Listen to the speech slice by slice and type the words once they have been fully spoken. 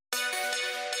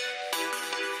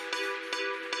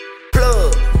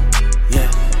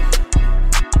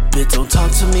Bitch, don't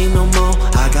talk to me no more.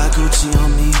 I got Gucci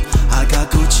on me. I got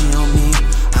Gucci on me.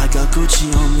 I got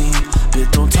Gucci on me.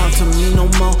 Bitch, don't talk to me no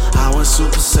more. I was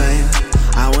Super Saiyan.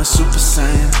 I was Super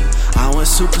Saiyan. I was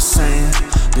Super Saiyan.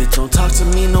 Bitch, don't talk to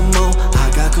me no more.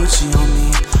 I got Gucci on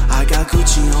me. I got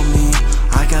Gucci on me.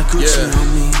 I got Gucci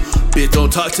on me. Bitch,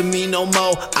 don't talk to me no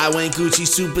more. I went Gucci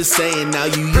Super Saiyan. Now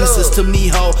you useless to me,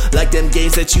 ho. Like them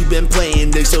games that you been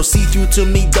playing. They so see-through to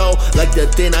me, though. Like the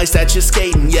thin ice that you're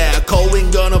skating. Yeah, cold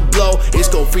wind gonna blow. It's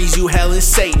gon' freeze you, hell and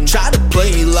Satan. Try to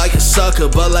play me like a sucker,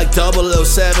 but like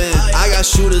 007. I got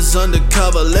shooters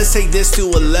undercover. Let's take this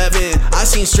to 11. I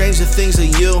seen stranger things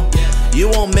than you. You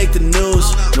won't make the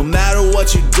news. No matter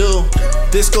what you do,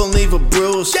 this gon' leave a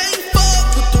bruise.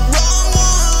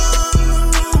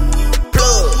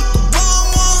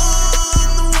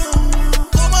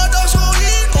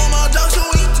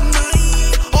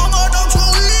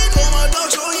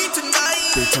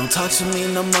 Bitch, don't talk to me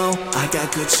no more. I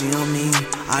got Gucci on me.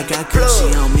 I got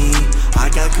Gucci on me. I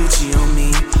got Gucci on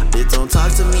me. Bitch, don't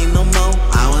talk to me no more.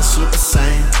 I was Super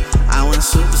Saiyan. I was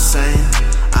Super Saiyan.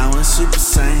 I was Super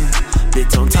Saiyan. Bitch,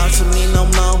 don't talk to me no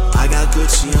more. I got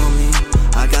Gucci on me.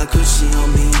 I got Gucci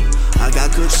on me. I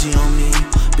got Gucci on me.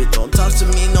 Bitch, don't talk to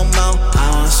me no more.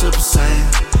 I was Super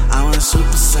Saiyan. I was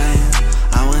Super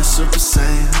Saiyan. I was Super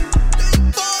Saiyan.